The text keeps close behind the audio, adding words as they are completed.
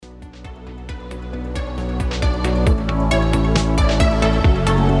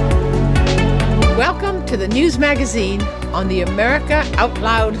to the news magazine on the America Out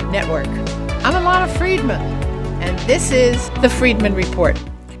Loud Network. I'm Alana Friedman, and this is the Friedman Report.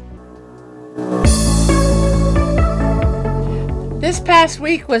 This past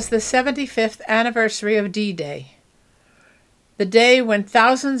week was the 75th anniversary of D-Day, the day when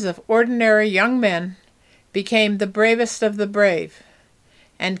thousands of ordinary young men became the bravest of the brave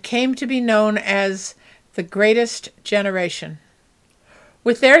and came to be known as the greatest generation.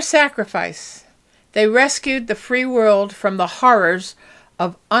 With their sacrifice, they rescued the free world from the horrors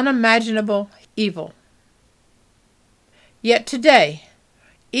of unimaginable evil. Yet today,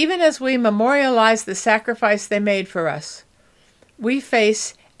 even as we memorialize the sacrifice they made for us, we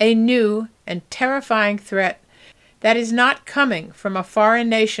face a new and terrifying threat that is not coming from a foreign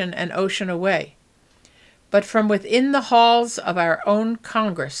nation an ocean away, but from within the halls of our own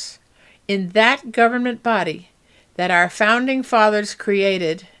Congress, in that government body that our founding fathers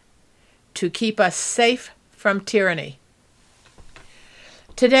created to keep us safe from tyranny.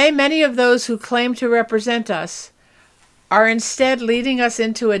 Today, many of those who claim to represent us are instead leading us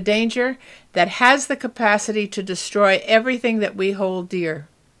into a danger that has the capacity to destroy everything that we hold dear.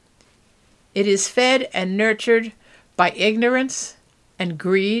 It is fed and nurtured by ignorance and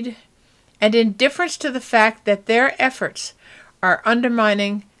greed and indifference to the fact that their efforts are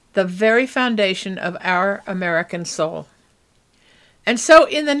undermining the very foundation of our American soul. And so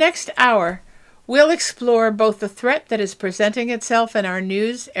in the next hour, we'll explore both the threat that is presenting itself in our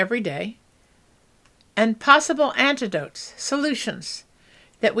news every day and possible antidotes, solutions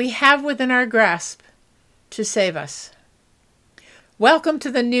that we have within our grasp to save us. Welcome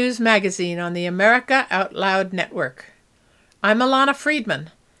to the news magazine on the America Out Loud Network. I'm Alana Friedman,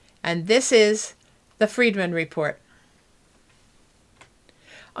 and this is the Friedman Report.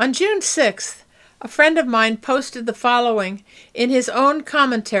 On June 6th, a friend of mine posted the following in his own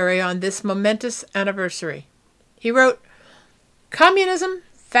commentary on this momentous anniversary. He wrote, "Communism,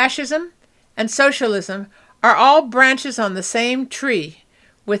 fascism, and socialism are all branches on the same tree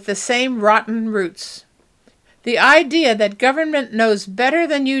with the same rotten roots. The idea that government knows better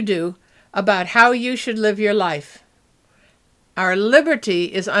than you do about how you should live your life. Our liberty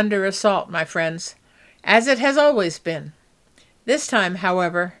is under assault, my friends, as it has always been. This time,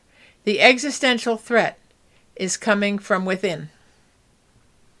 however, the existential threat is coming from within."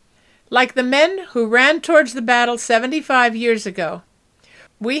 Like the men who ran towards the battle 75 years ago,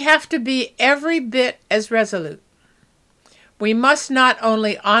 we have to be every bit as resolute. We must not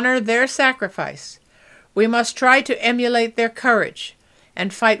only honor their sacrifice, we must try to emulate their courage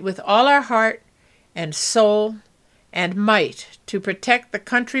and fight with all our heart and soul and might to protect the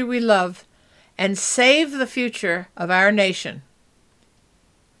country we love and save the future of our nation.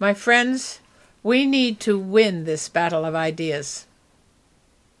 My friends, we need to win this battle of ideas.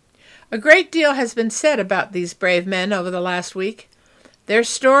 A great deal has been said about these brave men over the last week. Their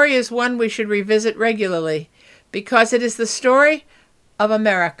story is one we should revisit regularly because it is the story of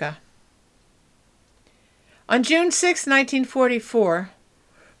America. On June 6, 1944,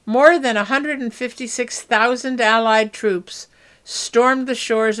 more than 156,000 Allied troops stormed the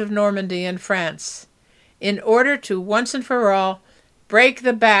shores of Normandy in France in order to once and for all break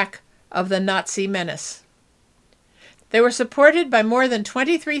the back of the Nazi menace. They were supported by more than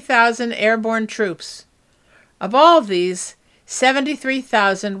 23,000 airborne troops. Of all these,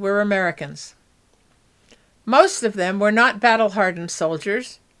 73,000 were Americans. Most of them were not battle-hardened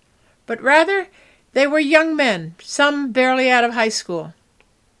soldiers, but rather they were young men, some barely out of high school.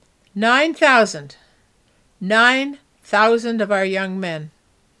 9,000 of our young men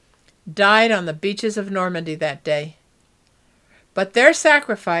died on the beaches of Normandy that day. But their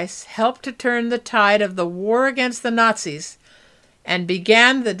sacrifice helped to turn the tide of the war against the Nazis and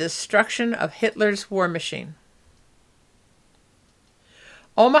began the destruction of Hitler's war machine.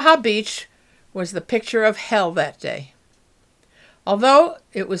 Omaha Beach was the picture of hell that day. Although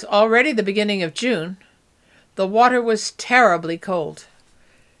it was already the beginning of June, the water was terribly cold.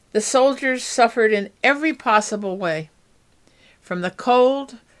 The soldiers suffered in every possible way, from the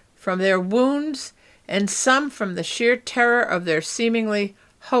cold, from their wounds, and some from the sheer terror of their seemingly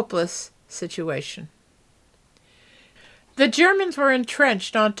hopeless situation. The Germans were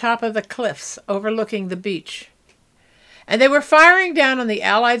entrenched on top of the cliffs overlooking the beach, and they were firing down on the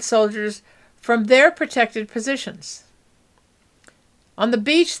Allied soldiers from their protected positions. On the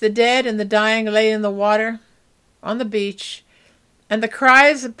beach, the dead and the dying lay in the water, on the beach, and the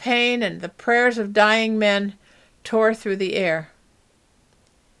cries of pain and the prayers of dying men tore through the air.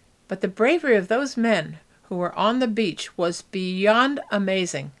 But the bravery of those men who were on the beach was beyond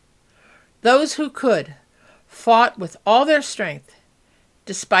amazing. Those who could fought with all their strength,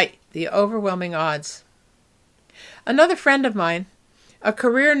 despite the overwhelming odds. Another friend of mine, a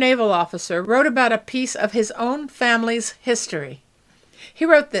career naval officer, wrote about a piece of his own family's history. He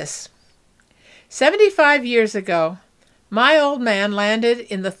wrote this: 75 years ago, my old man landed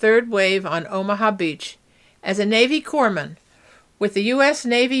in the third wave on Omaha Beach as a Navy corpsman with the U.S.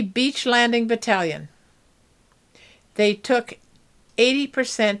 Navy Beach Landing Battalion. They took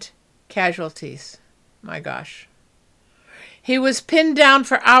 80% casualties. My gosh. He was pinned down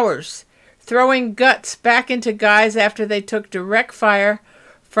for hours, throwing guts back into guys after they took direct fire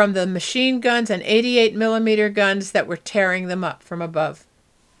from the machine guns and 88mm guns that were tearing them up from above.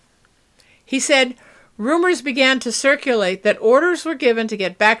 He said rumors began to circulate that orders were given to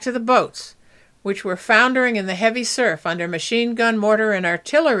get back to the boats, which were foundering in the heavy surf under machine gun, mortar, and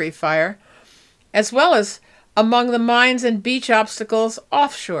artillery fire, as well as among the mines and beach obstacles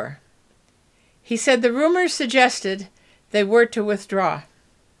offshore. He said the rumors suggested they were to withdraw.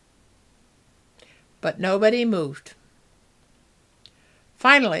 But nobody moved.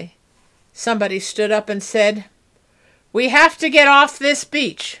 Finally, somebody stood up and said, "We have to get off this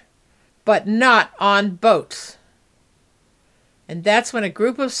beach, but not on boats." And that's when a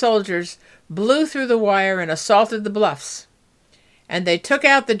group of soldiers blew through the wire and assaulted the bluffs, and they took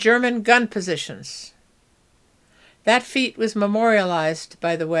out the German gun positions. That feat was memorialized,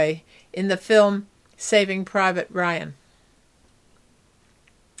 by the way, in the film Saving Private Ryan.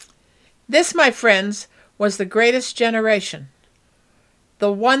 This, my friends, was the greatest generation,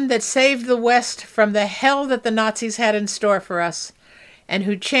 the one that saved the West from the hell that the Nazis had in store for us, and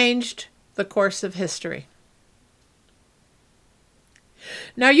who changed the course of history.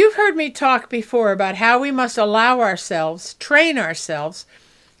 Now, you've heard me talk before about how we must allow ourselves, train ourselves,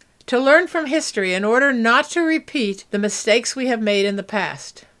 to learn from history in order not to repeat the mistakes we have made in the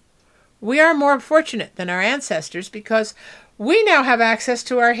past. We are more fortunate than our ancestors because we now have access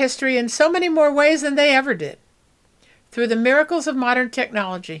to our history in so many more ways than they ever did, through the miracles of modern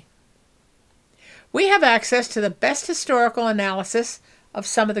technology. We have access to the best historical analysis of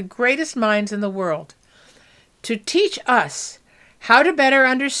some of the greatest minds in the world to teach us how to better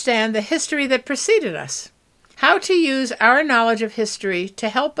understand the history that preceded us, how to use our knowledge of history to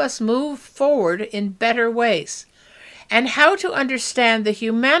help us move forward in better ways, and how to understand the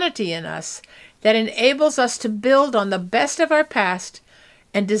humanity in us that enables us to build on the best of our past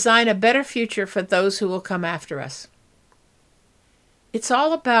and design a better future for those who will come after us. It's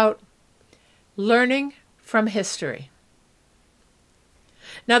all about learning from history.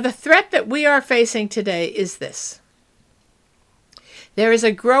 Now, the threat that we are facing today is this. There is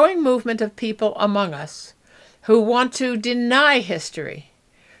a growing movement of people among us who want to deny history,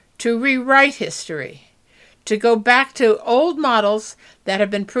 to rewrite history, to go back to old models that have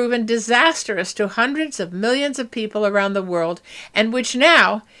been proven disastrous to hundreds of millions of people around the world, and which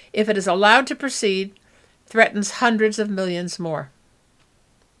now, if it is allowed to proceed, threatens hundreds of millions more.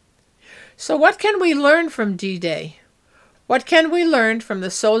 So what can we learn from D-Day? What can we learn from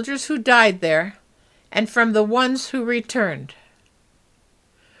the soldiers who died there and from the ones who returned?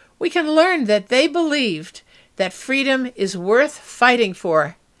 We can learn that they believed that freedom is worth fighting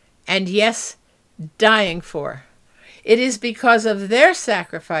for, and yes, dying for. It is because of their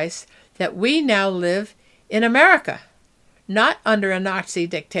sacrifice that we now live in America, not under a Nazi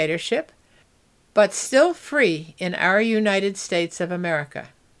dictatorship, but still free in our United States of America.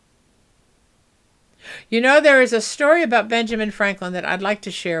 You know, there is a story about Benjamin Franklin that I'd like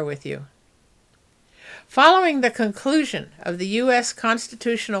to share with you. Following the conclusion of the U.S.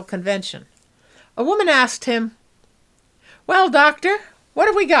 Constitutional Convention, a woman asked him, "Well, doctor, what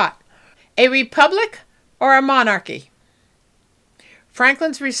have we got? A republic or a monarchy?"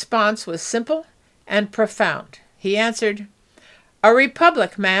 Franklin's response was simple and profound. He answered, "A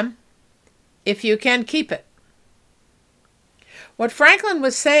republic, ma'am, if you can keep it." What Franklin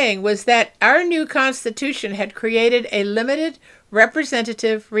was saying was that our new Constitution had created a limited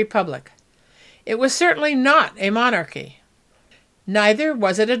representative republic. It was certainly not a monarchy. Neither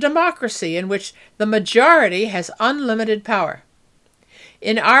was it a democracy in which the majority has unlimited power.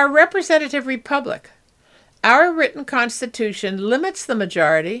 In our representative republic, our written Constitution limits the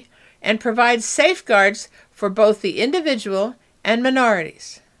majority and provides safeguards for both the individual and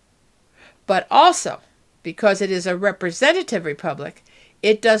minorities. But also, because it is a representative republic,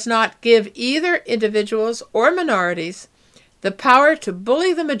 it does not give either individuals or minorities the power to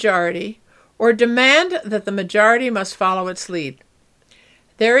bully the majority or demand that the majority must follow its lead.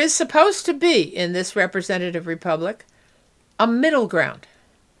 There is supposed to be, in this representative republic, a middle ground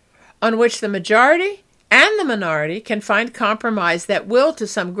on which the majority and the minority can find compromise that will, to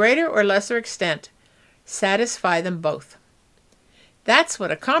some greater or lesser extent, satisfy them both. That's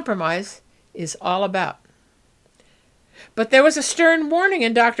what a compromise is all about. But there was a stern warning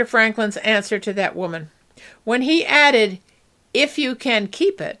in Dr. Franklin's answer to that woman. When he added, "if you can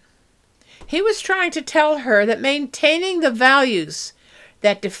keep it," he was trying to tell her that maintaining the values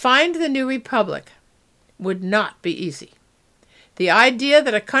that defined the new republic would not be easy. The idea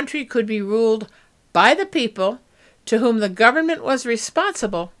that a country could be ruled by the people to whom the government was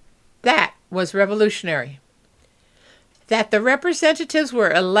responsible, that was revolutionary. That the representatives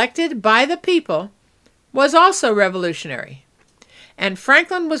were elected by the people was also revolutionary. And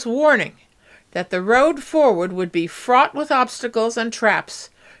Franklin was warning that the road forward would be fraught with obstacles and traps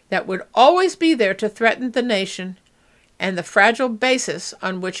that would always be there to threaten the nation and the fragile basis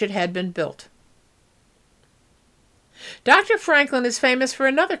on which it had been built. Dr. Franklin is famous for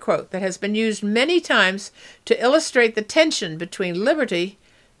another quote that has been used many times to illustrate the tension between liberty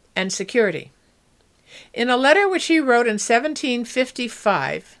and security. In a letter which he wrote in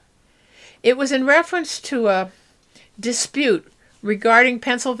 1755, it was in reference to a dispute regarding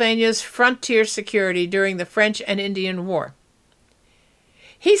Pennsylvania's frontier security during the French and Indian War.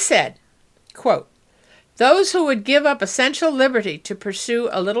 He said, quote, "Those who would give up essential liberty to pursue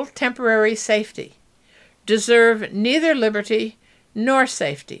a little temporary safety deserve neither liberty nor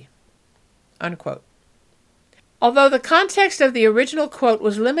safety," unquote. Although the context of the original quote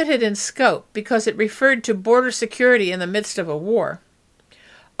was limited in scope because it referred to border security in the midst of a war,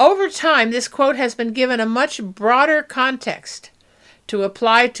 over time this quote has been given a much broader context to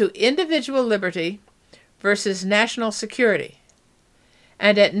apply to individual liberty versus national security,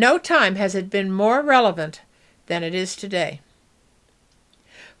 and at no time has it been more relevant than it is today.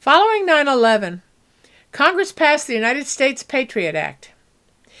 Following 9/11, Congress passed the United States Patriot Act.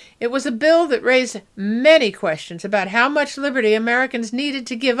 It was a bill that raised many questions about how much liberty Americans needed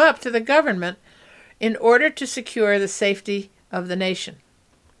to give up to the government in order to secure the safety of the nation.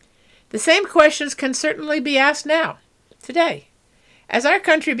 The same questions can certainly be asked now, today, as our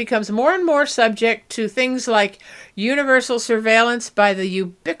country becomes more and more subject to things like universal surveillance by the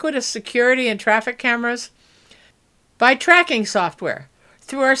ubiquitous security and traffic cameras, by tracking software,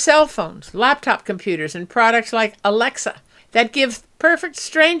 through our cell phones, laptop computers, and products like Alexa that give perfect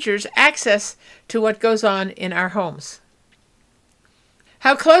strangers access to what goes on in our homes.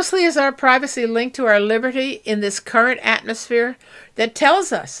 How closely is our privacy linked to our liberty in this current atmosphere that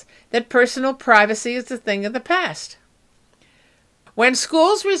tells us that personal privacy is a thing of the past? When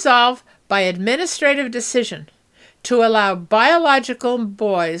schools resolve by administrative decision to allow biological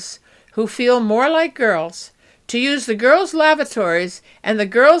boys who feel more like girls to use the girls' lavatories and the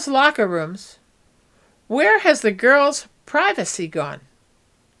girls' locker rooms, where has the girls' privacy gone?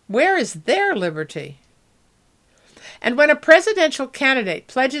 Where is their liberty? And when a presidential candidate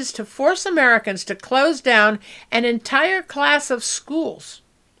pledges to force Americans to close down an entire class of schools,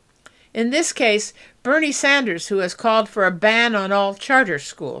 in this case, Bernie Sanders, who has called for a ban on all charter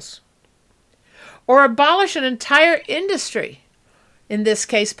schools, or abolish an entire industry, in this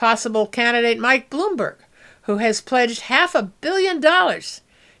case, possible candidate Mike Bloomberg, who has pledged $500 million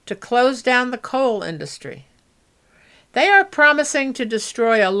to close down the coal industry. They are promising to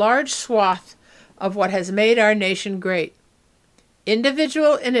destroy a large swath of what has made our nation great: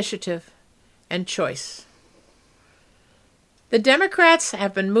 individual initiative and choice. The Democrats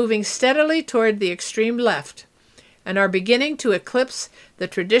have been moving steadily toward the extreme left and are beginning to eclipse the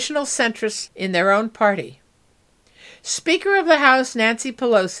traditional centrists in their own party. Speaker of the House Nancy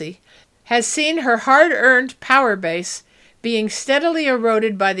Pelosi has seen her hard-earned power base being steadily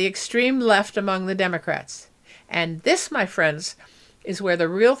eroded by the extreme left among the Democrats. And this, my friends, is where the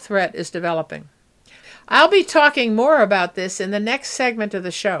real threat is developing. I'll be talking more about this in the next segment of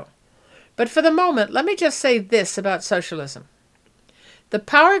the show. But for the moment, let me just say this about socialism. The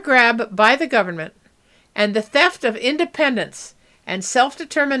power grab by the government and the theft of independence and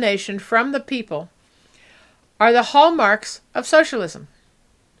self-determination from the people are the hallmarks of socialism.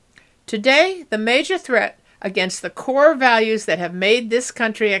 Today, the major threat against the core values that have made this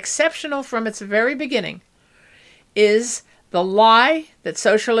country exceptional from its very beginning is the lie that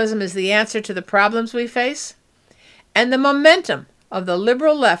socialism is the answer to the problems we face, and the momentum of the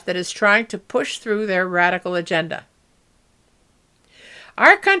liberal left that is trying to push through their radical agenda.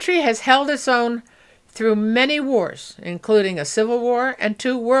 Our country has held its own through many wars, including a civil war and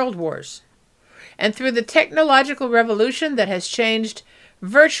 2 world wars, and through the technological revolution that has changed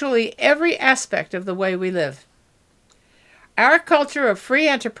virtually every aspect of the way we live. Our culture of free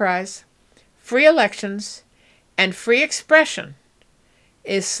enterprise, free elections, and free expression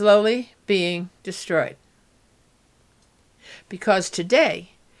is slowly being destroyed. Because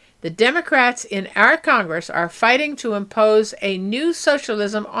today, the Democrats in our Congress are fighting to impose a new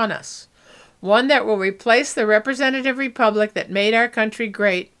socialism on us, one that will replace the representative republic that made our country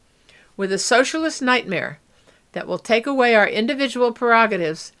great with a socialist nightmare that will take away our individual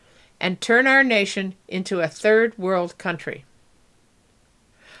prerogatives and turn our nation into a third world country.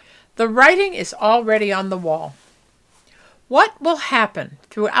 The writing is already on the wall. What will happen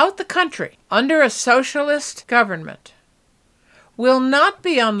throughout the country under a socialist government will not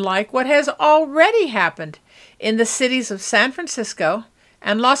be unlike what has already happened in the cities of San Francisco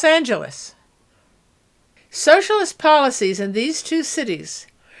and Los Angeles. Socialist policies in these two cities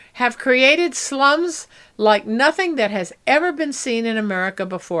have created slums like nothing that has ever been seen in America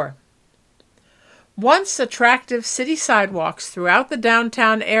before. Once attractive city sidewalks throughout the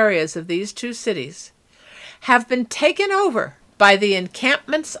downtown areas of these two cities have been taken over by the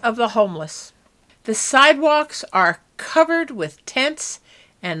encampments of the homeless. The sidewalks are covered with tents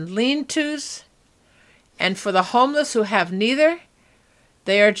and lean-tos, and for the homeless who have neither,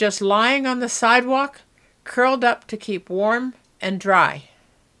 they are just lying on the sidewalk, curled up to keep warm and dry.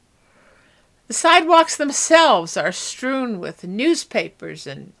 The sidewalks themselves are strewn with newspapers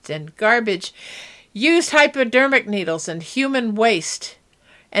and garbage, used hypodermic needles and human waste,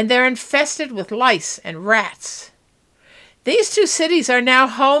 and they're infested with lice and rats. These two cities are now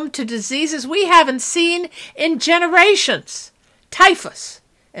home to diseases we haven't seen in generations, typhus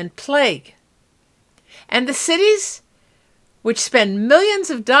and plague. And the cities, which spend millions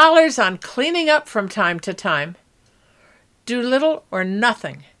of dollars on cleaning up from time to time, do little or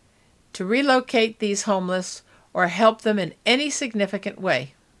nothing to relocate these homeless or help them in any significant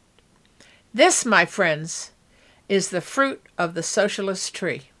way. This, my friends, is the fruit of the socialist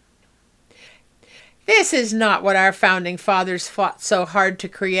tree. This is not what our founding fathers fought so hard to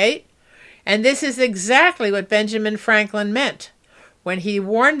create, and this is exactly what Benjamin Franklin meant when he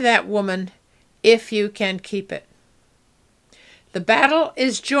warned that woman, "If you can keep it." The battle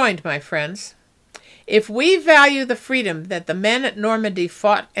is joined, my friends. If we value the freedom that the men at Normandy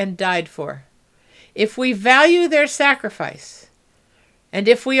fought and died for, if we value their sacrifice, and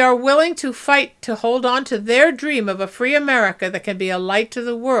if we are willing to fight to hold on to their dream of a free America that can be a light to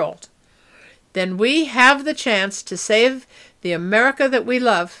the world, then we have the chance to save the America that we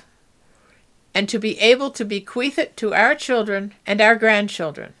love and to be able to bequeath it to our children and our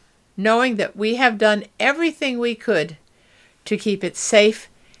grandchildren, knowing that we have done everything we could to keep it safe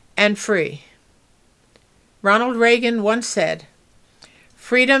and free. Ronald Reagan once said,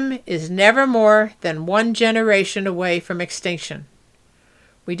 "Freedom is never more than one generation away from extinction.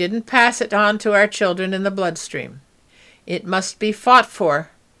 We didn't pass it on to our children in the bloodstream. It must be fought for,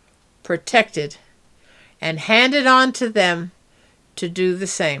 protected, and handed on to them to do the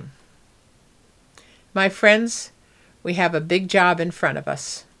same." My friends, we have a big job in front of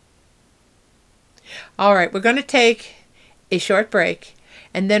us. All right, we're going to take a short break,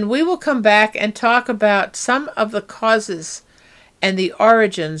 and then we will come back and talk about some of the causes and the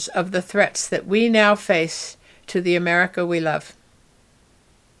origins of the threats that we now face to the America we love.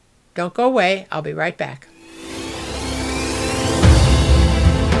 Don't go away. I'll be right back.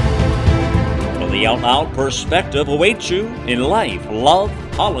 The Out Loud perspective awaits you in life, love,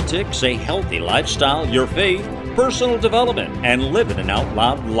 politics, a healthy lifestyle, your faith, personal development, and living an out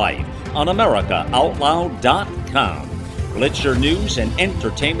loud life on AmericaOutloud.com. It's your news and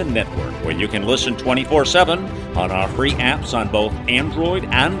entertainment network where you can listen 24/7 on our free apps on both Android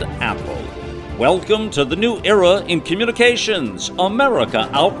and Apple. Welcome to the new era in communications, America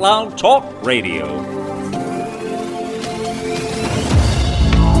Out Loud Talk Radio.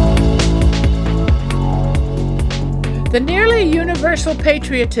 The nearly universal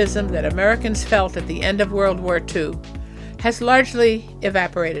patriotism that Americans felt at the end of World War II has largely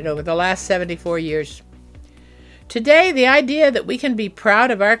evaporated over the last 74 years. Today, the idea that we can be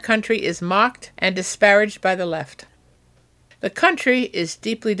proud of our country is mocked and disparaged by the left. The country is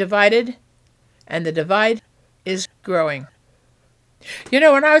deeply divided, and the divide is growing. You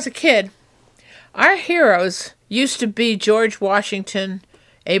know, when I was a kid, our heroes used to be George Washington,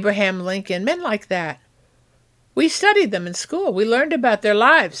 Abraham Lincoln, men like that. We studied them in school. We learned about their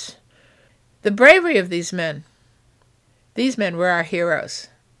lives, the bravery of these men. These men were our heroes.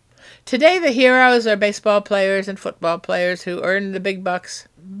 Today, the heroes are baseball players and football players who earn the big bucks,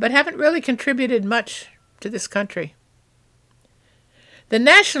 but haven't really contributed much to this country. The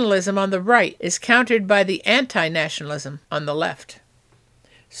nationalism on the right is countered by the anti-nationalism on the left.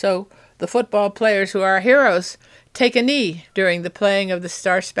 So, the football players who are our heroes take a knee during the playing of the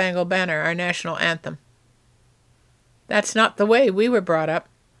Star-Spangled Banner, our national anthem. That's not the way we were brought up.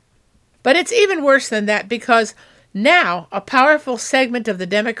 But it's even worse than that, because now a powerful segment of the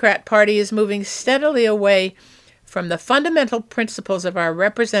Democrat Party is moving steadily away from the fundamental principles of our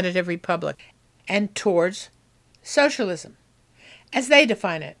representative republic and towards socialism, as they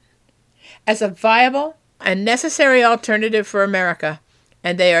define it, as a viable and necessary alternative for America,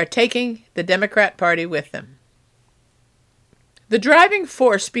 and they are taking the Democrat Party with them. The driving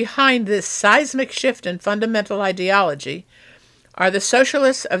force behind this seismic shift in fundamental ideology are the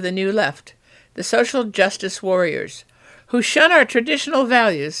socialists of the New Left, the social justice warriors, who shun our traditional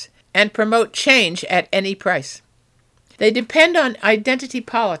values and promote change at any price. They depend on identity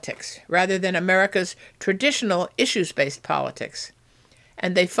politics rather than America's traditional issues-based politics,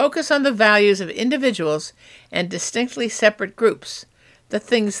 and they focus on the values of individuals and distinctly separate groups, the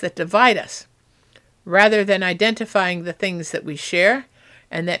things that divide us, rather than identifying the things that we share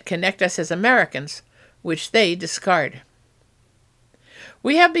and that connect us as Americans, which they discard.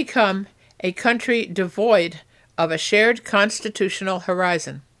 We have become a country devoid of a shared constitutional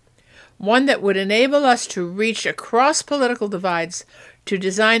horizon, one that would enable us to reach across political divides to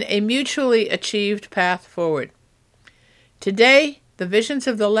design a mutually achieved path forward. Today, the visions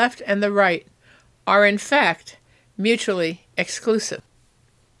of the left and the right are in fact mutually exclusive.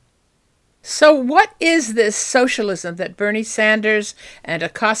 So what is this socialism that Bernie Sanders and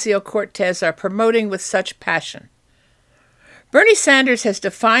Ocasio-Cortez are promoting with such passion? Bernie Sanders has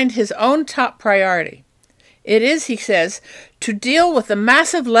defined his own top priority. It is, he says, to deal with the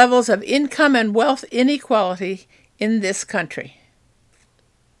massive levels of income and wealth inequality in this country.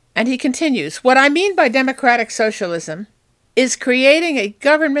 And he continues, what I mean by democratic socialism is creating a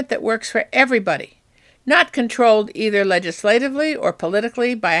government that works for everybody, not controlled either legislatively or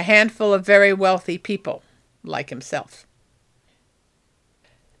politically by a handful of very wealthy people, like himself.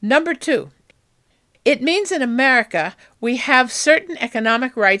 Number 2, it means in America we have certain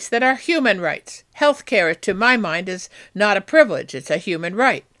economic rights that are human rights. Healthcare, to my mind, is not a privilege, it's a human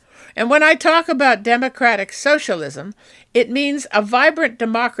right. And when I talk about democratic socialism, it means a vibrant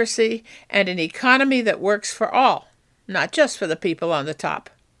democracy and an economy that works for all, not just for the people on the top.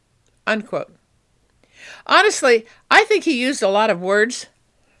 Unquote. Honestly, I think he used a lot of words,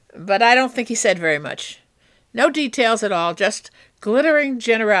 but I don't think he said very much. No details at all, just glittering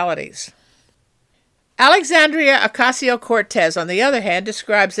generalities. Alexandria Ocasio-Cortez, on the other hand,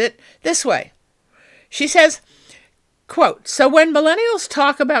 describes it this way. She says, quote, so when millennials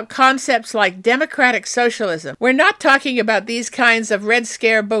talk about concepts like democratic socialism, we're not talking about these kinds of Red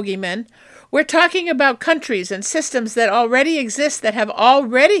Scare bogeymen. We're talking about countries and systems that already exist, that have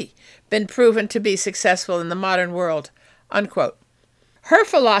already been proven to be successful in the modern world, unquote. Her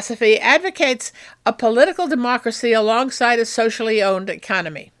philosophy advocates a political democracy alongside a socially owned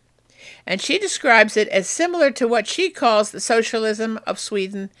economy, and she describes it as similar to what she calls the socialism of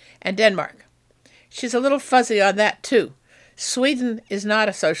Sweden and Denmark. She's a little fuzzy on that, too. Sweden is not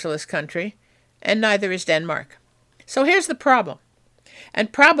a socialist country, and neither is Denmark. So here's the problem,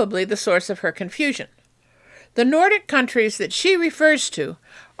 and probably the source of her confusion. The Nordic countries that she refers to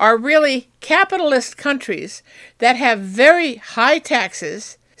are really capitalist countries that have very high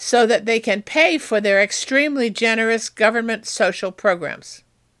taxes so that they can pay for their extremely generous government social programs.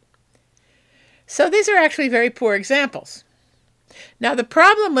 So these are actually very poor examples. Now, the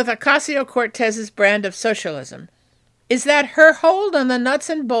problem with Ocasio-Cortez's brand of socialism is that her hold on the nuts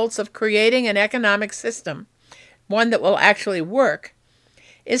and bolts of creating an economic system, one that will actually work,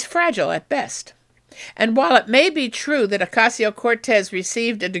 is fragile at best. And while it may be true that Ocasio-Cortez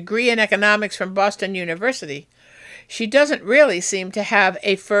received a degree in economics from Boston University, she doesn't really seem to have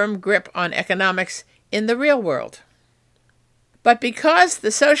a firm grip on economics in the real world. But because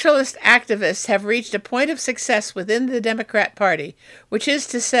the socialist activists have reached a point of success within the Democrat Party, which is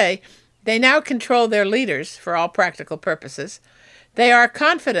to say, they now control their leaders for all practical purposes, they are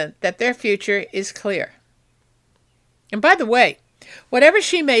confident that their future is clear. And by the way, whatever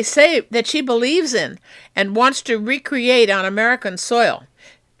she may say that she believes in and wants to recreate on American soil,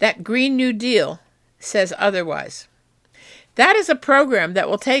 that Green New Deal says otherwise. That is a program that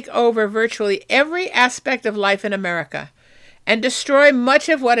will take over virtually every aspect of life in America and destroy much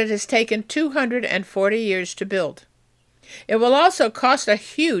of what it has taken 240 years to build. It will also cost a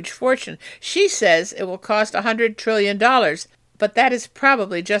huge fortune. She says it will cost $100 trillion, but that is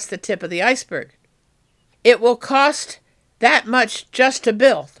probably just the tip of the iceberg. It will cost that much just to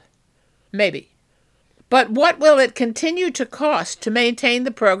build. Maybe. But what will it continue to cost to maintain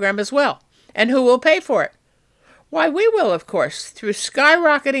the program as well? And who will pay for it? Why, we will, of course, through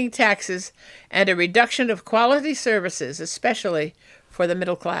skyrocketing taxes and a reduction of quality services, especially for the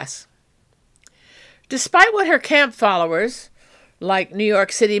middle class. Despite what her camp followers, like New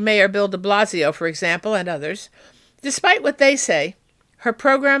York City Mayor Bill de Blasio, for example, and others, despite what they say, her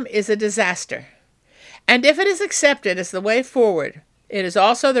program is a disaster. And if it is accepted as the way forward, it is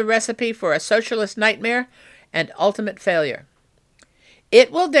also the recipe for a socialist nightmare and ultimate failure.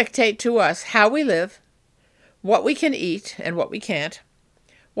 It will dictate to us how we live, what we can eat and what we can't,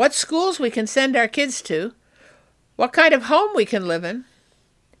 what schools we can send our kids to, what kind of home we can live in,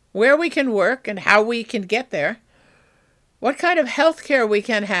 where we can work and how we can get there, what kind of health care we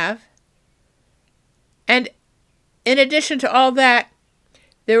can have. And in addition to all that,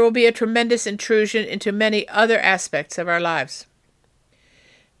 there will be a tremendous intrusion into many other aspects of our lives.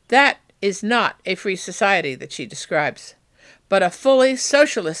 That is not a free society that she describes, but a fully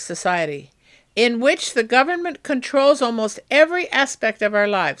socialist society in which the government controls almost every aspect of our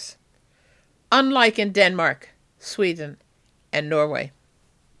lives, unlike in Denmark, Sweden, and Norway.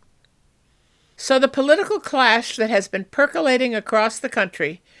 So the political clash that has been percolating across the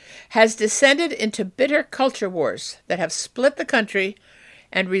country has descended into bitter culture wars that have split the country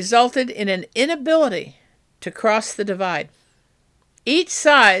and resulted in an inability to cross the divide. Each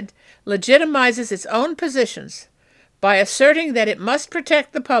side legitimizes its own positions by asserting that it must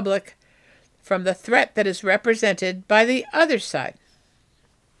protect the public from the threat that is represented by the other side.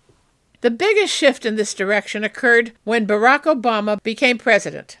 The biggest shift in this direction occurred when Barack Obama became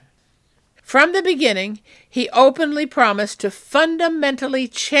president. From the beginning, he openly promised to fundamentally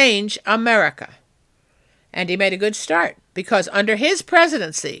change America. And he made a good start, because under his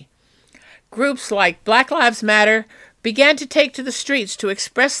presidency, groups like Black Lives Matter began to take to the streets to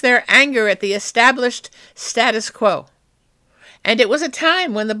express their anger at the established status quo. And it was a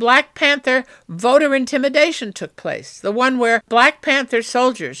time when the Black Panther voter intimidation took place, the one where Black Panther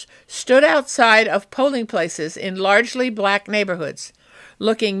soldiers stood outside of polling places in largely black neighborhoods,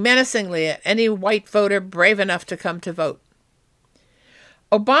 looking menacingly at any white voter brave enough to come to vote.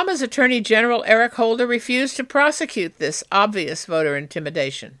 Obama's Attorney General Eric Holder refused to prosecute this obvious voter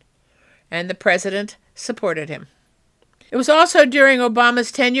intimidation, and the president supported him. It was also during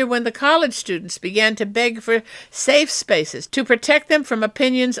Obama's tenure when the college students began to beg for safe spaces to protect them from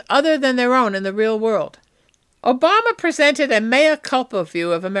opinions other than their own in the real world. Obama presented a mea culpa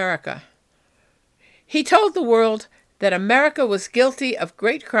view of America. He told the world that America was guilty of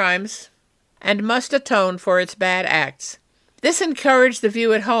great crimes and must atone for its bad acts. This encouraged the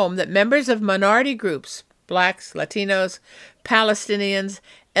view at home that members of minority groups, blacks, Latinos, Palestinians,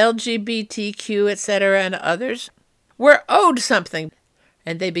 LGBTQ, etc., and others, were owed something,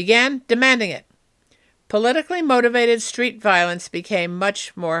 and they began demanding it. Politically motivated street violence became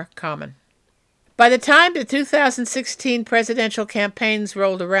much more common. By the time the 2016 presidential campaigns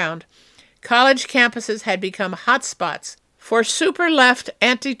rolled around, college campuses had become hotspots for super-left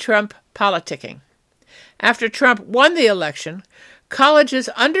anti-Trump politicking. After Trump won the election, colleges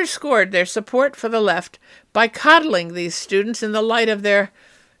underscored their support for the left by coddling these students in the light of their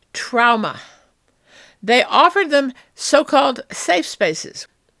trauma. They offered them so-called safe spaces,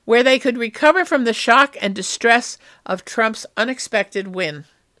 where they could recover from the shock and distress of Trump's unexpected win.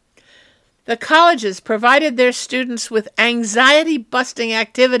 The colleges provided their students with anxiety-busting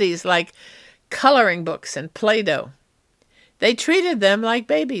activities like coloring books and Play-Doh. They treated them like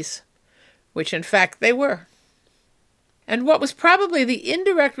babies, which in fact they were. And what was probably the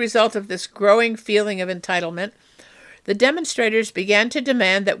indirect result of this growing feeling of entitlement, the demonstrators began to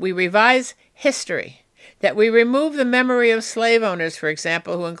demand that we revise history, that we remove the memory of slave owners, for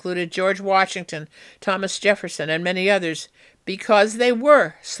example, who included George Washington, Thomas Jefferson, and many others, because they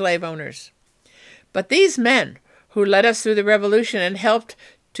were slave owners. But these men, who led us through the Revolution and helped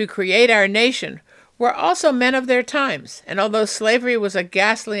to create our nation, were also men of their times, and although slavery was a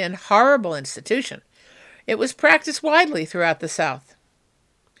ghastly and horrible institution, it was practiced widely throughout the South.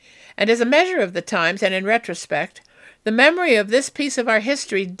 And as a measure of the times, and in retrospect, the memory of this piece of our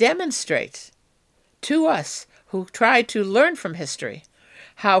history demonstrates to us who try to learn from history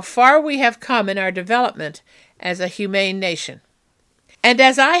how far we have come in our development as a humane nation. And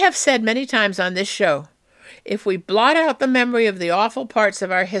as I have said many times on this show, if we blot out the memory of the awful parts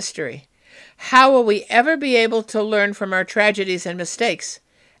of our history, how will we ever be able to learn from our tragedies and mistakes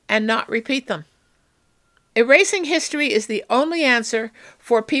and not repeat them? Erasing history is the only answer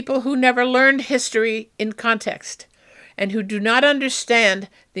for people who never learned history in context, and who do not understand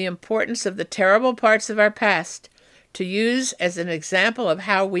the importance of the terrible parts of our past to use as an example of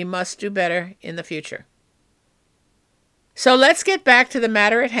how we must do better in the future. So let's get back to the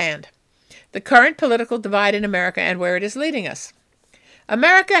matter at hand, the current political divide in America and where it is leading us.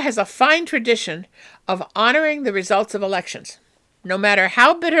 America has a fine tradition of honoring the results of elections. No matter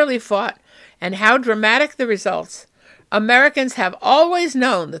how bitterly fought and how dramatic the results, Americans have always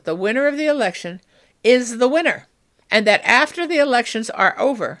known that the winner of the election is the winner, and that after the elections are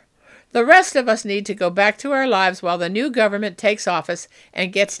over, The rest of us need to go back to our lives while the new government takes office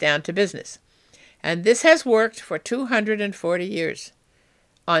and gets down to business. And this has worked for 240 years.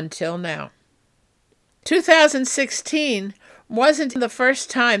 Until now. 2016 wasn't the first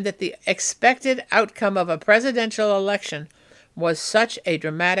time that the expected outcome of a presidential election was such a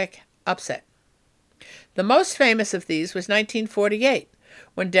dramatic upset. The most famous of these was 1948,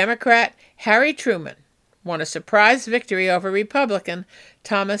 when Democrat Harry Truman won a surprise victory over Republican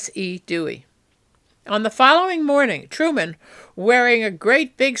Thomas E. Dewey. On the following morning, Truman, wearing a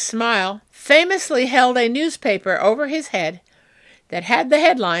great big smile, famously held a newspaper over his head that had the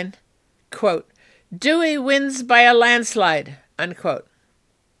headline, quote, "Dewey wins by a landslide," unquote.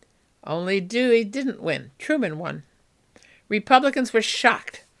 Only Dewey didn't win. Truman won. Republicans were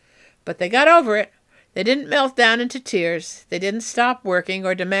shocked, but they got over it. They didn't melt down into tears. They didn't stop working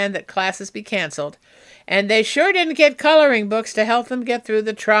or demand that classes be canceled. And they sure didn't get coloring books to help them get through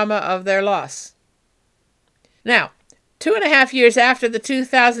the trauma of their loss. Now, 2.5 years after the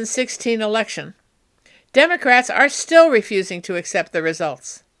 2016 election, Democrats are still refusing to accept the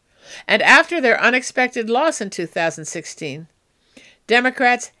results. And after their unexpected loss in 2016,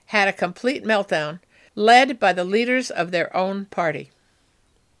 Democrats had a complete meltdown, led by the leaders of their own party.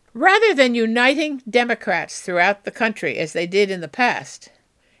 Rather than uniting Democrats throughout the country as they did in the past,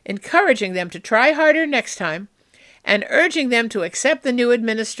 encouraging them to try harder next time, and urging them to accept the new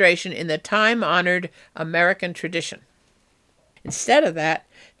administration in the time-honored American tradition. Instead of that,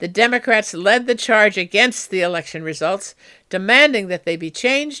 the Democrats led the charge against the election results, demanding that they be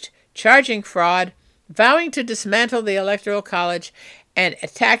changed, charging fraud, vowing to dismantle the Electoral College, and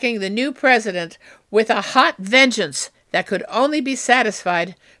attacking the new president with a hot vengeance that could only be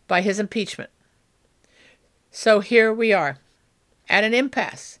satisfied by his impeachment. So here we are, at an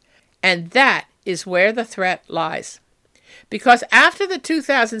impasse, and that is where the threat lies. Because after the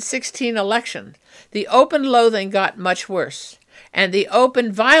 2016 election, the open loathing got much worse, and the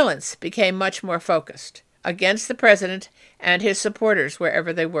open violence became much more focused against the president and his supporters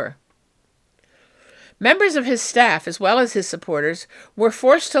wherever they were. Members of his staff, as well as his supporters, were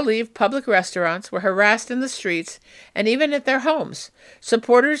forced to leave public restaurants, were harassed in the streets, and even at their homes.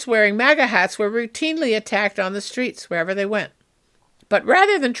 Supporters wearing MAGA hats were routinely attacked on the streets wherever they went. But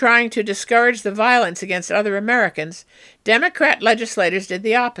rather than trying to discourage the violence against other Americans, Democrat legislators did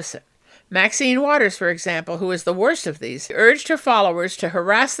the opposite. Maxine Waters, for example, who is the worst of these, urged her followers to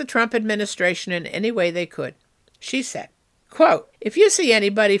harass the Trump administration in any way they could. She said, quote, "If you see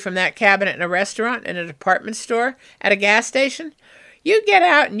anybody from that cabinet in a restaurant, in a department store, at a gas station, you get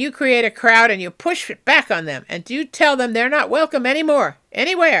out and you create a crowd and you push it back on them and you tell them they're not welcome anymore,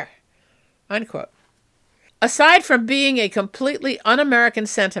 anywhere," unquote. Aside from being a completely un-American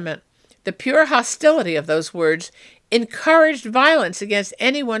sentiment, the pure hostility of those words encouraged violence against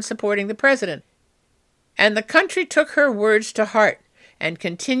anyone supporting the president. And the country took her words to heart and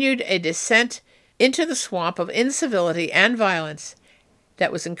continued a descent into the swamp of incivility and violence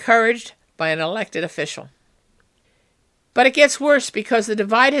that was encouraged by an elected official. But it gets worse because the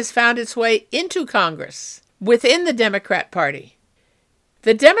divide has found its way into Congress, within the Democrat Party.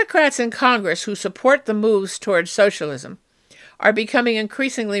 The Democrats in Congress who support the moves towards socialism are becoming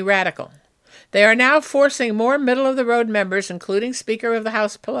increasingly radical. They are now forcing more middle-of-the-road members, including Speaker of the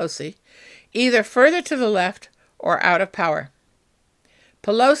House Pelosi, either further to the left or out of power.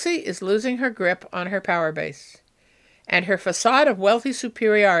 Pelosi is losing her grip on her power base, and her facade of wealthy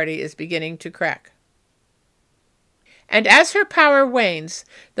superiority is beginning to crack. And as her power wanes,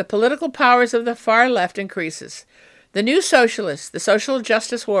 the political powers of the far left increases. The new socialists, the social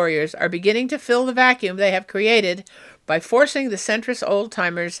justice warriors, are beginning to fill the vacuum they have created by forcing the centrist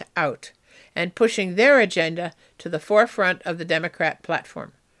old-timers out and pushing their agenda to the forefront of the Democrat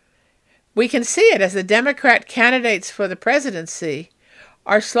platform. We can see it as the Democrat candidates for the presidency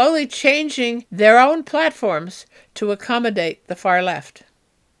are slowly changing their own platforms to accommodate the far left.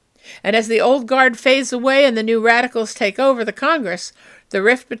 And as the old guard fades away and the new radicals take over the Congress, the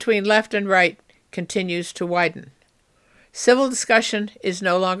rift between left and right continues to widen. Civil discussion is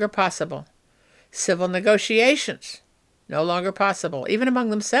no longer possible. Civil negotiations, no longer possible, even among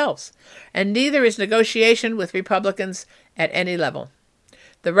themselves. And neither is negotiation with Republicans at any level.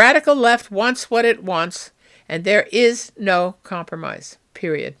 The radical left wants what it wants, and there is no compromise,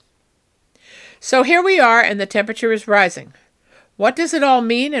 period. So here we are, and the temperature is rising. What does it all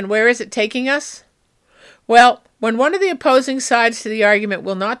mean, and where is it taking us? Well, when one of the opposing sides to the argument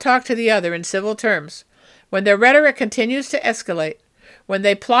will not talk to the other in civil terms, when their rhetoric continues to escalate, when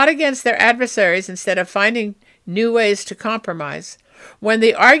they plot against their adversaries instead of finding new ways to compromise, when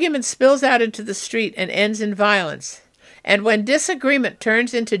the argument spills out into the street and ends in violence, And when disagreement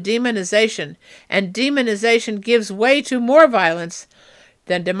turns into demonization, and demonization gives way to more violence,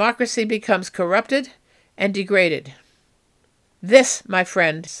 then democracy becomes corrupted and degraded. This, my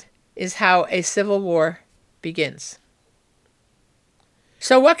friends, is how a civil war begins.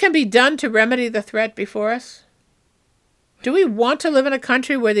 So what can be done to remedy the threat before us? Do we want to live in a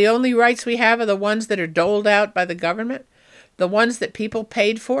country where the only rights we have are the ones that are doled out by the government? The ones that people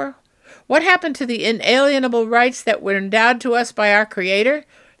paid for? What happened to the inalienable rights that were endowed to us by our Creator?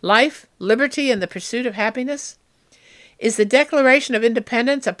 Life, liberty, and the pursuit of happiness? Is the Declaration of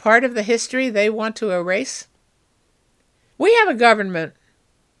Independence a part of the history they want to erase? We have a government,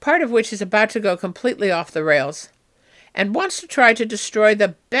 part of which is about to go completely off the rails, and wants to try to destroy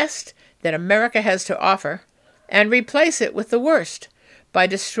the best that America has to offer and replace it with the worst by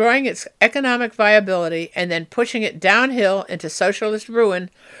destroying its economic viability and then pushing it downhill into socialist ruin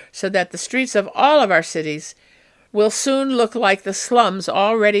so that the streets of all of our cities will soon look like the slums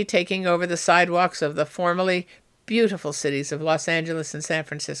already taking over the sidewalks of the formerly beautiful cities of Los Angeles and San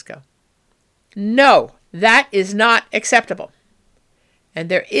Francisco. No, that is not acceptable. And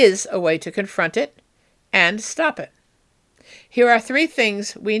there is a way to confront it and stop it. Here are 3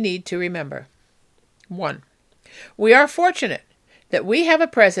 things we need to remember. 1. We are fortunate that we have a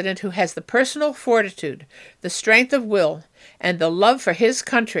president who has the personal fortitude, the strength of will, and the love for his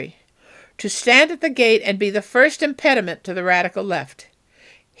country to stand at the gate and be the first impediment to the radical left.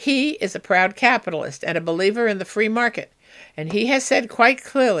 He is a proud capitalist and a believer in the free market, and he has said quite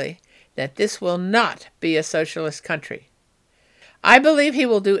clearly that this will not be a socialist country. I believe he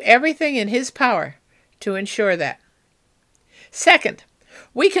will do everything in his power to ensure that. Second,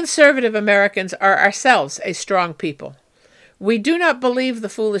 we conservative Americans are ourselves a strong people. We do not believe the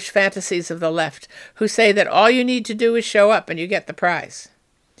foolish fantasies of the left, who say that all you need to do is show up and you get the prize.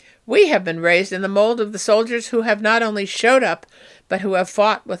 We have been raised in the mold of the soldiers who have not only showed up, but who have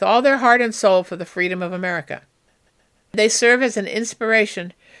fought with all their heart and soul for the freedom of America. They serve as an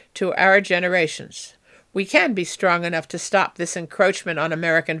inspiration to our generations. We can be strong enough to stop this encroachment on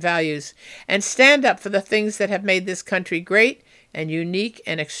American values and stand up for the things that have made this country great and unique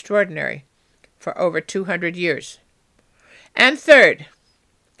and extraordinary for over 200 years. And third,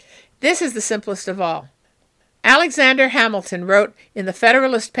 this is the simplest of all. Alexander Hamilton wrote in the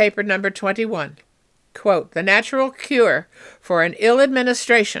Federalist Paper No. 21, quote, "The natural cure for an ill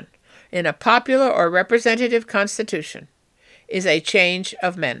administration in a popular or representative constitution is a change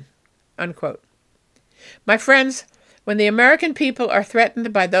of men," unquote. My friends, when the American people are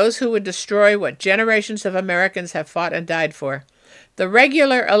threatened by those who would destroy what generations of Americans have fought and died for, the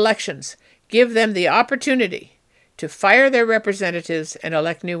regular elections give them the opportunity to fire their representatives and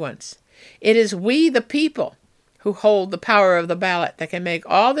elect new ones. It is we, the people, who hold the power of the ballot that can make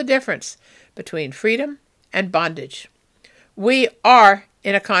all the difference between freedom and bondage. We are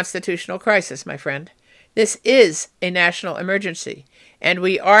in a constitutional crisis, my friend. This is a national emergency, and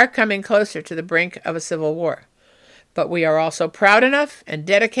we are coming closer to the brink of a civil war. But we are also proud enough and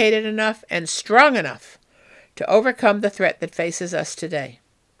dedicated enough and strong enough to overcome the threat that faces us today.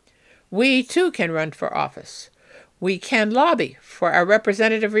 We, too, can run for office. We can lobby for our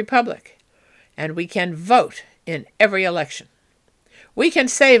representative republic, and we can vote in every election. We can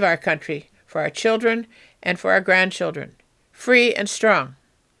save our country for our children and for our grandchildren, free and strong,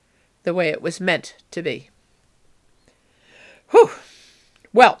 the way it was meant to be. Whew!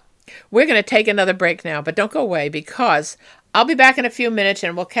 Well, we're going to take another break now, but don't go away because I'll be back in a few minutes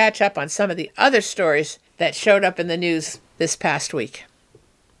and we'll catch up on some of the other stories that showed up in the news this past week.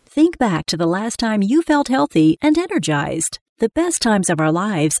 Think back to the last time you felt healthy and energized. The best times of our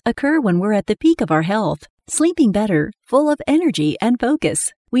lives occur when we're at the peak of our health, sleeping better, full of energy and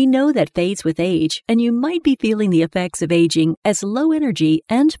focus. We know that fades with age, and you might be feeling the effects of aging as low energy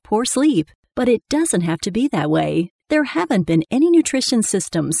and poor sleep. But it doesn't have to be that way. There haven't been any nutrition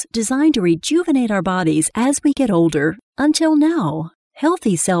systems designed to rejuvenate our bodies as we get older until now.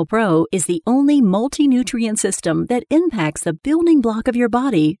 Healthy Cell Pro is the only multi-nutrient system that impacts the building block of your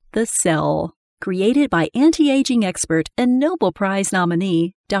body, the cell. Created by anti-aging expert and Nobel Prize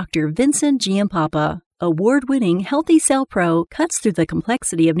nominee, Dr. Vincent Giampapa, award-winning Healthy Cell Pro cuts through the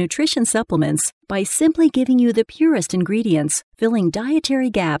complexity of nutrition supplements by simply giving you the purest ingredients, filling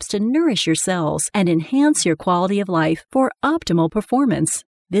dietary gaps to nourish your cells and enhance your quality of life for optimal performance.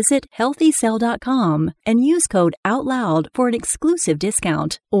 Visit healthycell.com and use code OUTLOUD for an exclusive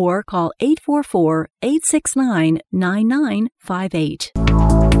discount or call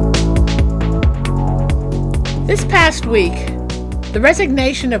 844-869-9958. This past week, the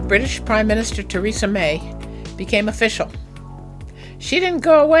resignation of British Prime Minister Theresa May became official. She didn't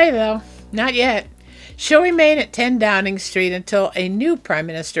go away, though. Not yet. She'll remain at 10 Downing Street until a new Prime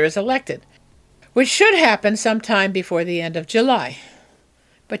Minister is elected, which should happen sometime before the end of July.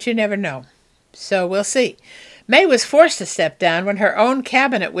 But you never know. So we'll see. May was forced to step down when her own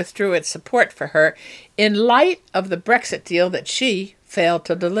cabinet withdrew its support for her in light of the Brexit deal that she failed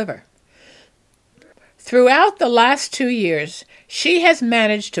to deliver. Throughout the last 2 years, she has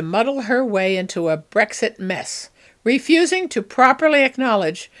managed to muddle her way into a Brexit mess, refusing to properly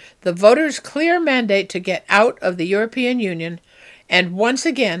acknowledge the voters' clear mandate to get out of the European Union and once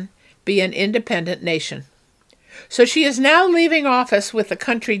again be an independent nation. So she is now leaving office with the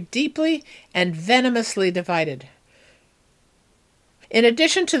country deeply and venomously divided. In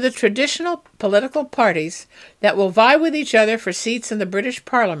addition to the traditional political parties that will vie with each other for seats in the British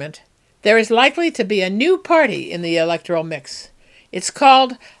Parliament, there is likely to be a new party in the electoral mix. It's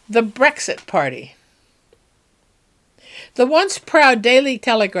called the Brexit Party. The once proud Daily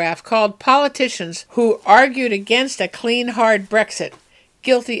Telegraph called politicians who argued against a clean, hard Brexit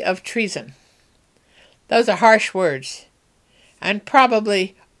guilty of treason. Those are harsh words, and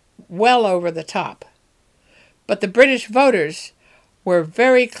probably well over the top. But the British voters were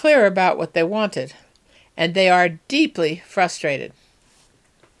very clear about what they wanted, and they are deeply frustrated.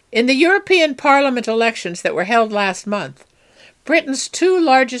 In the European Parliament elections that were held last month, Britain's two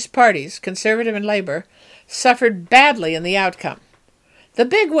largest parties, Conservative and Labour, suffered badly in the outcome. The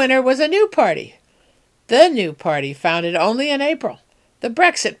big winner was a new party. The new party, founded only in April, the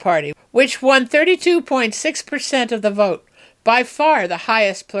Brexit Party, which won 32.6% of the vote, by far the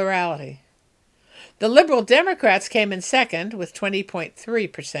highest plurality. The Liberal Democrats came in second with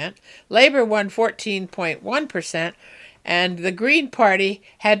 20.3%, Labour won 14.1%, and the Green Party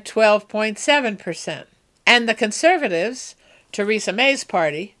had 12.7%. And the Conservatives, Theresa May's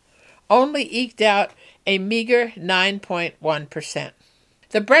party, only eked out a meager 9.1%.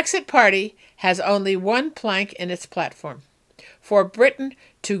 The Brexit Party has only one plank in its platform: for Britain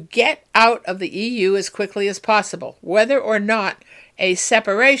to get out of the EU as quickly as possible, whether or not a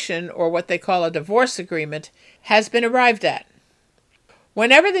separation, or what they call a divorce agreement, has been arrived at.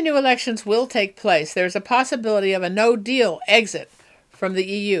 Whenever the new elections will take place, there is a possibility of a no-deal exit from the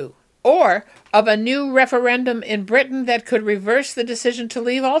EU, or of a new referendum in Britain that could reverse the decision to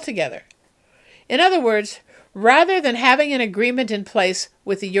leave altogether. In other words, rather than having an agreement in place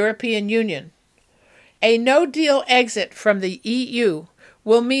with the European Union, a no-deal exit from the EU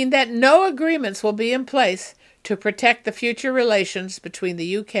will mean that no agreements will be in place to protect the future relations between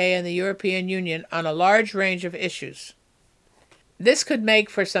the UK and the European Union on a large range of issues. This could make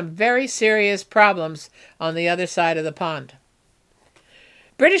for some very serious problems on the other side of the pond.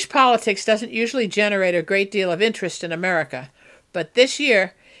 British politics doesn't usually generate a great deal of interest in America, but this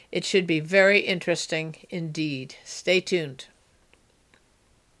year it should be very interesting indeed. Stay tuned.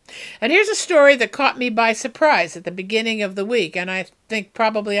 And here's a story that caught me by surprise at the beginning of the week, and I think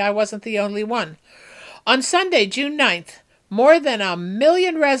probably I wasn't the only one. On Sunday, June 9th, more than 1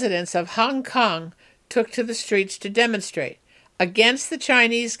 million residents of Hong Kong took to the streets to demonstrate against the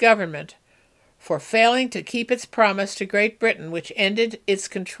Chinese government for failing to keep its promise to Great Britain, which ended its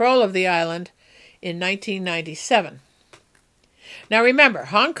control of the island in 1997. Now remember,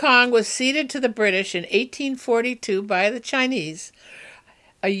 Hong Kong was ceded to the British in 1842 by the Chinese,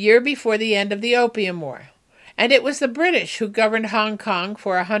 a year before the end of the Opium War, and it was the British who governed Hong Kong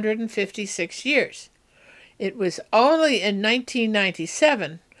for 156 years. It was only in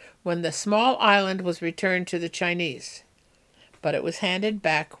 1997 when the small island was returned to the Chinese, but it was handed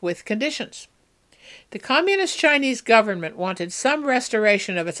back with conditions. The Communist Chinese government wanted some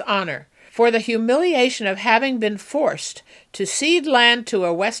restoration of its honor for the humiliation of having been forced to cede land to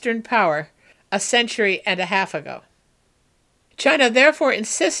a Western power a century and a half ago. China therefore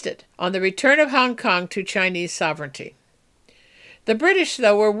insisted on the return of Hong Kong to Chinese sovereignty. The British,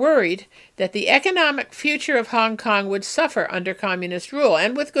 though, were worried that the economic future of Hong Kong would suffer under communist rule,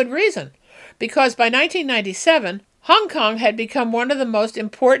 and with good reason, because by 1997, Hong Kong had become one of the most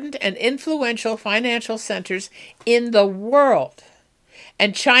important and influential financial centers in the world,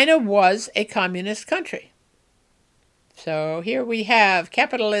 and China was a communist country. So here we have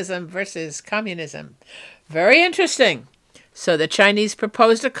capitalism versus communism. Very interesting. So the Chinese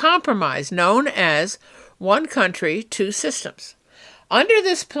proposed a compromise known as one country, two systems. Under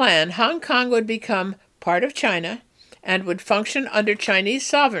this plan, Hong Kong would become part of China and would function under Chinese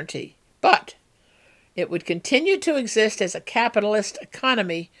sovereignty, but it would continue to exist as a capitalist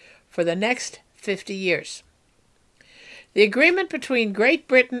economy for the next 50 years. The agreement between Great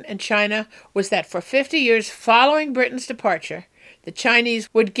Britain and China was that for 50 years following Britain's departure, the Chinese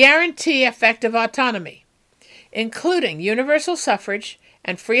would guarantee effective autonomy, including universal suffrage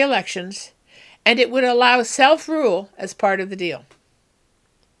and free elections, and it would allow self-rule as part of the deal.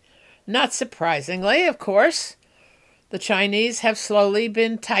 Not surprisingly, of course, the Chinese have slowly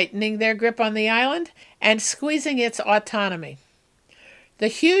been tightening their grip on the island and squeezing its autonomy. The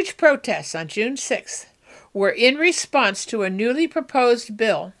huge protests on June 6th were in response to a newly proposed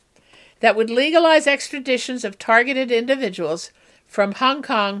bill that would legalize extraditions of targeted individuals from Hong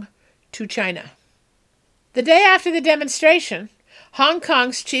Kong to China. The day after the demonstration, Hong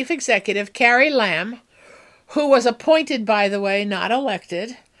Kong's chief executive, Carrie Lam, who was appointed, by the way, not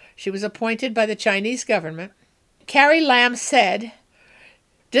elected, she was appointed by the Chinese government, Carrie Lam said,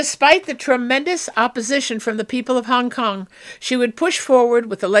 despite the tremendous opposition from the people of Hong Kong, she would push forward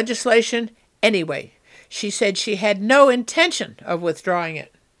with the legislation anyway. She said she had no intention of withdrawing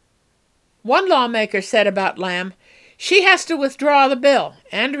it. One lawmaker said about Lam, she has to withdraw the bill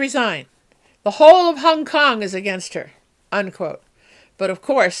and resign. The whole of Hong Kong is against her, unquote. But of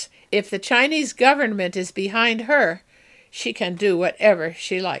course, if the Chinese government is behind her, she can do whatever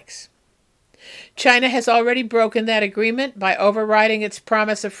she likes. China has already broken that agreement by overriding its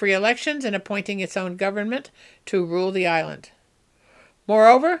promise of free elections and appointing its own government to rule the island.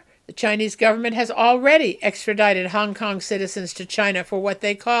 Moreover, the Chinese government has already extradited Hong Kong citizens to China for what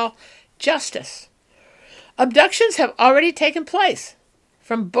they call justice. Abductions have already taken place,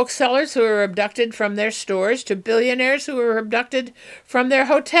 from booksellers who were abducted from their stores to billionaires who were abducted from their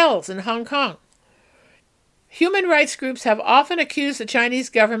hotels in Hong Kong. Human rights groups have often accused the Chinese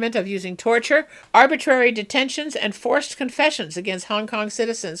government of using torture, arbitrary detentions, and forced confessions against Hong Kong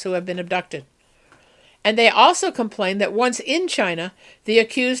citizens who have been abducted. And they also complain that once in China, the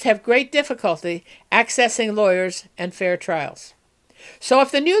accused have great difficulty accessing lawyers and fair trials. So if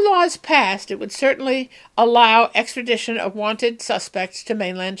the new law is passed, it would certainly allow extradition of wanted suspects to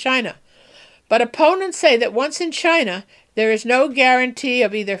mainland China. But opponents say that once in China, there is no guarantee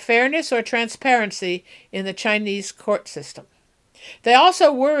of either fairness or transparency in the Chinese court system. They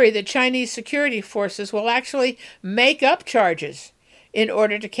also worry that Chinese security forces will actually make up charges in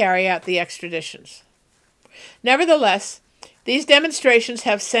order to carry out the extraditions. Nevertheless, these demonstrations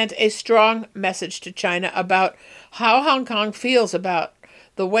have sent a strong message to China about how Hong Kong feels about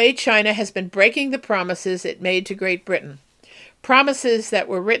the way China has been breaking the promises it made to Great Britain. Promises that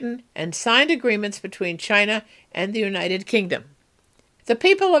were written and signed agreements between China and the United Kingdom. The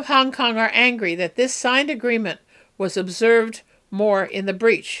people of Hong Kong are angry that this signed agreement was observed more in the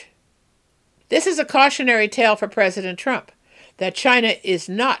breach. This is a cautionary tale for President Trump, that China is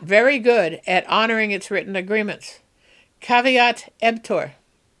not very good at honoring its written agreements. Caveat emptor.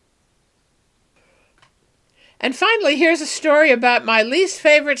 And finally, here's a story about my least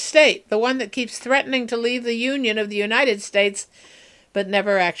favorite state, the one that keeps threatening to leave the Union of the United States, but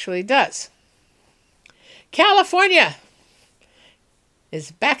never actually does. California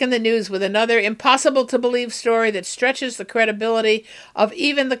is back in the news with another impossible-to-believe story that stretches the credibility of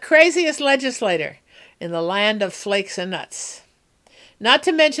even the craziest legislator in the land of flakes and nuts. Not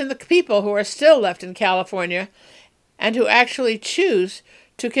to mention the people who are still left in California and who actually choose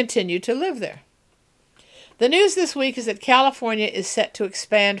to continue to live there. The news this week is that California is set to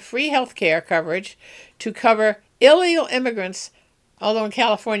expand free health care coverage to cover illegal immigrants, although in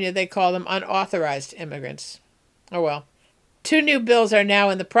California they call them unauthorized immigrants. Oh well. 2 new bills are now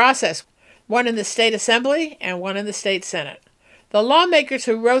in the process, one in the state assembly and one in the state senate. The lawmakers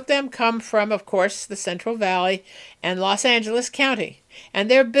who wrote them come from, of course, the Central Valley and Los Angeles County, and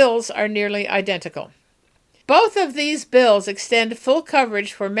their bills are nearly identical. Both of these bills extend full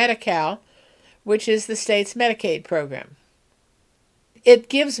coverage for Medi-Cal, which is the state's Medicaid program. It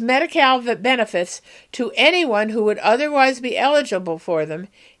gives Medi-Cal benefits to anyone who would otherwise be eligible for them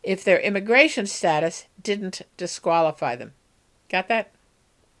if their immigration status didn't disqualify them. Got that?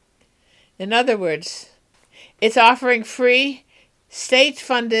 In other words, it's offering free,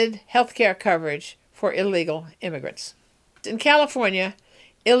 state-funded health care coverage for illegal immigrants. In California,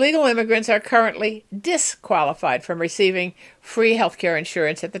 illegal immigrants are currently disqualified from receiving free health care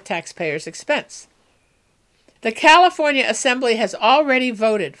insurance at the taxpayer's expense. The California Assembly has already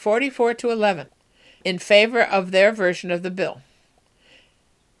voted 44-11 in favor of their version of the bill.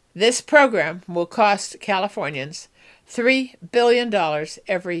 This program will cost Californians $3 billion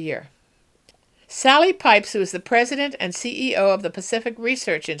every year. Sally Pipes, who is the president and CEO of the Pacific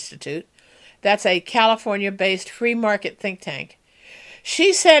Research Institute, that's a California-based free market think tank,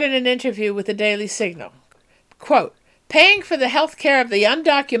 she said in an interview with the Daily Signal, quote, "Paying for the health care of the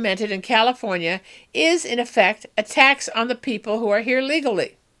undocumented in California is, in effect, a tax on the people who are here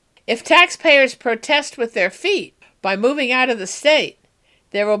legally. If taxpayers protest with their feet by moving out of the state,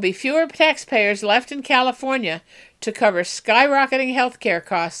 there will be fewer taxpayers left in California to cover skyrocketing health care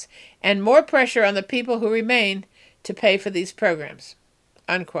costs and more pressure on the people who remain to pay for these programs."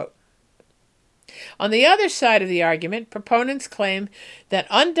 Unquote. On the other side of the argument, proponents claim that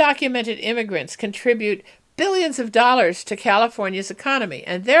undocumented immigrants contribute billions of dollars to California's economy,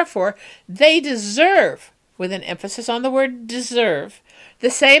 and therefore they deserve, with an emphasis on the word deserve, the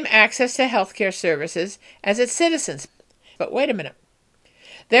same access to health care services as its citizens. But wait a minute.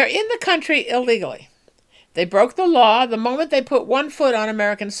 They're in the country illegally. They broke the law the moment they put one foot on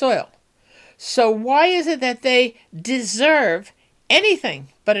American soil. So why is it that they deserve anything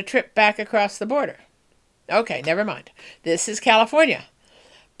but a trip back across the border? Okay, never mind. This is California.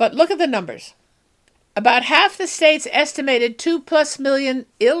 But look at the numbers. About half the state's estimated 2+ million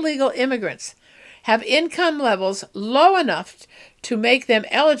illegal immigrants have income levels low enough to make them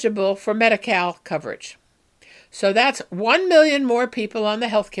eligible for Medi-Cal coverage. So that's 1 million more people on the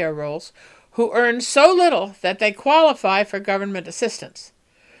healthcare rolls who earn so little that they qualify for government assistance,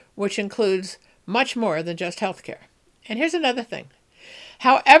 which includes much more than just healthcare. And here's another thing.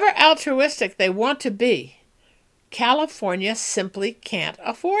 However altruistic they want to be, California simply can't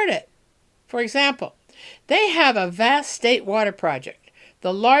afford it. For example, they have a vast state water project,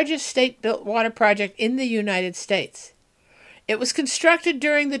 the largest state-built water project in the United States. It was constructed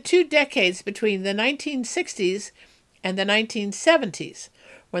during the 2 decades between the 1960s and the 1970s,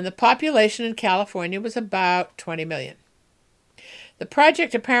 when the population in California was about 20 million. The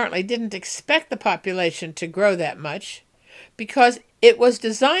project apparently didn't expect the population to grow that much because it was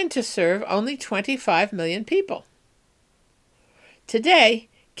designed to serve only 25 million people. Today,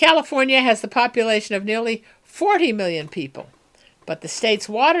 California has the population of nearly 40 million people, but the state's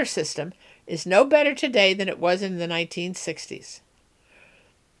water system is no better today than it was in the 1960s.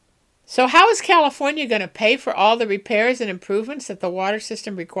 So how is California going to pay for all the repairs and improvements that the water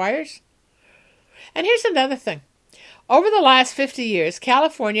system requires? And here's another thing. Over the last 50 years,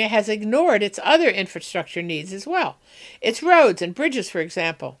 California has ignored its other infrastructure needs as well. Its roads and bridges, for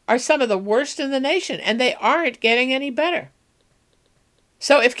example, are some of the worst in the nation, and they aren't getting any better.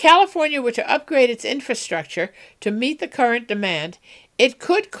 So if California were to upgrade its infrastructure to meet the current demand, it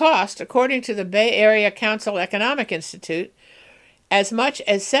could cost, according to the Bay Area Council Economic Institute, as much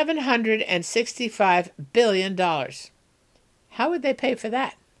as $765 billion. How would they pay for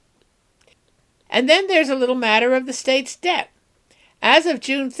that? And then there's a little matter of the state's debt. As of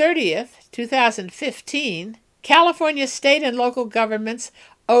June 30th, 2015, California's state and local governments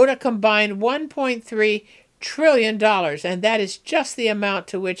owed a combined $1.3 trillion, and that is just the amount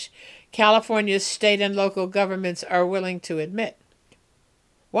to which California's state and local governments are willing to admit.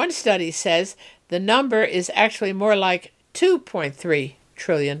 One study says the number is actually more like $2.3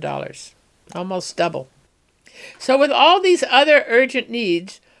 trillion, almost double. So with all these other urgent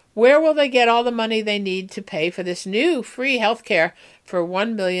needs, where will they get all the money they need to pay for this new free health care for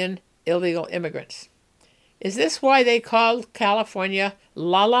 1 million illegal immigrants? Is this why they call California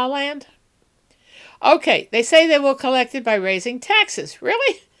La La Land? Okay, they say they will collect it by raising taxes.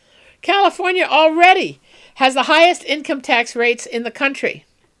 Really? California already has the highest income tax rates in the country.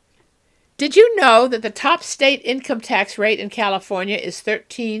 Did you know that the top state income tax rate in California is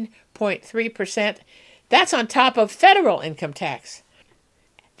 13.3%? That's on top of federal income tax.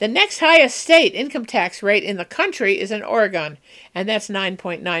 The next highest state income tax rate in the country is in Oregon, and that's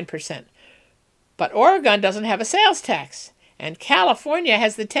 9.9%. But Oregon doesn't have a sales tax, and California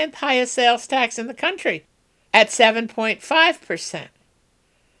has the 10th highest sales tax in the country at 7.5%.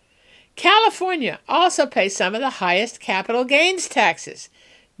 California also pays some of the highest capital gains taxes,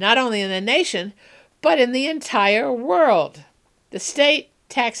 not only in the nation, but in the entire world. The state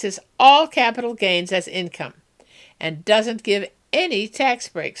taxes all capital gains as income and doesn't give any tax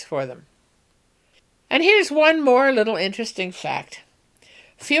breaks for them. And here's one more little interesting fact.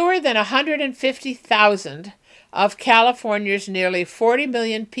 Fewer than 150,000 of California's nearly 40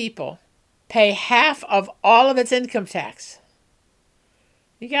 million people pay half of all of its income tax.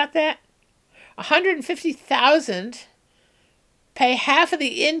 You got that? 150,000 pay half of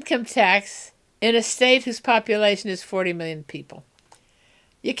the income tax in a state whose population is 40 million people.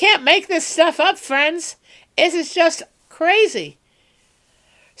 You can't make this stuff up, friends. This is just crazy.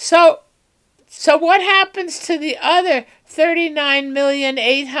 So what happens to the other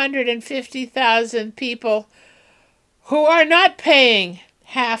 39,850,000 people who are not paying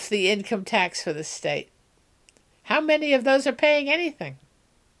half the income tax for the state? How many of those are paying anything?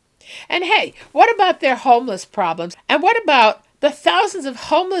 And hey, what about their homeless problems? And what about the thousands of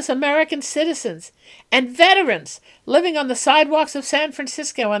homeless American citizens and veterans living on the sidewalks of San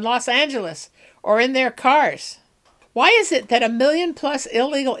Francisco and Los Angeles or in their cars? Why is it that 1 million+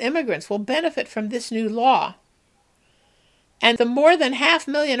 illegal immigrants will benefit from this new law, And the more than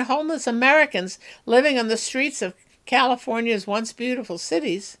 500,000 homeless Americans living on the streets of California's once beautiful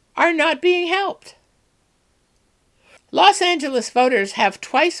cities are not being helped. Los Angeles voters have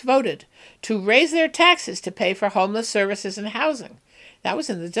twice voted to raise their taxes to pay for homeless services and housing. That was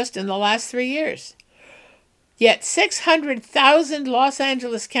just in the last 3 years. Yet 600,000 Los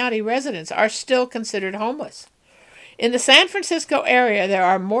Angeles County residents are still considered homeless. In the San Francisco area, there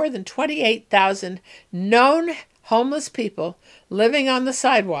are more than 28,000 known homeless people living on the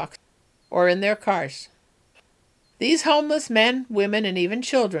sidewalks or in their cars. These homeless men, women, and even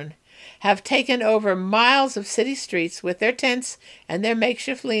children have taken over miles of city streets with their tents and their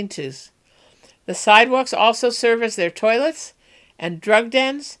makeshift lean-tos. The sidewalks also serve as their toilets and drug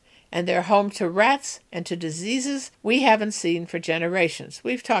dens, and they're home to rats and to diseases we haven't seen for generations.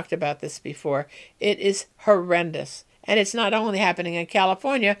 We've talked about this before. It is horrendous. And it's not only happening in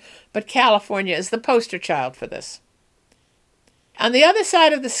California, but California is the poster child for this. On the other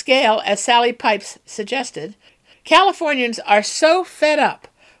side of the scale, as Sally Pipes suggested, Californians are so fed up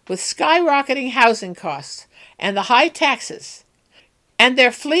with skyrocketing housing costs and the high taxes, and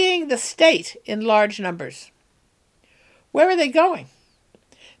they're fleeing the state in large numbers. Where are they going?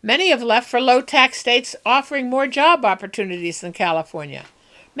 Many have left for low-tax states offering more job opportunities than California.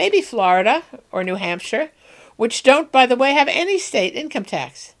 Maybe Florida or New Hampshire, which don't, by the way, have any state income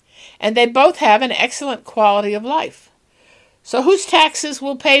tax. And they both have an excellent quality of life. So whose taxes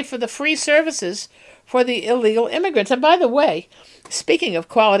will pay for the free services for the illegal immigrants? And by the way, speaking of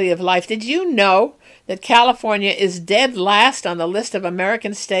quality of life, did you know that California is dead last on the list of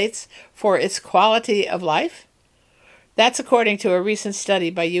American states for its quality of life? That's according to a recent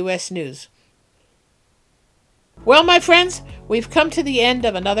study by U.S. News. Well, my friends, we've come to the end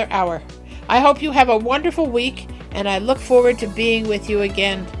of another hour. I hope you have a wonderful week, and I look forward to being with you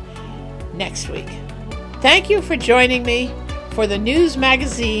again next week. Thank you for joining me for the news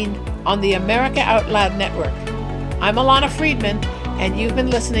magazine on the America Out Loud Network. I'm Alana Friedman, and you've been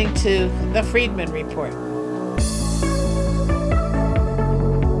listening to The Friedman Report.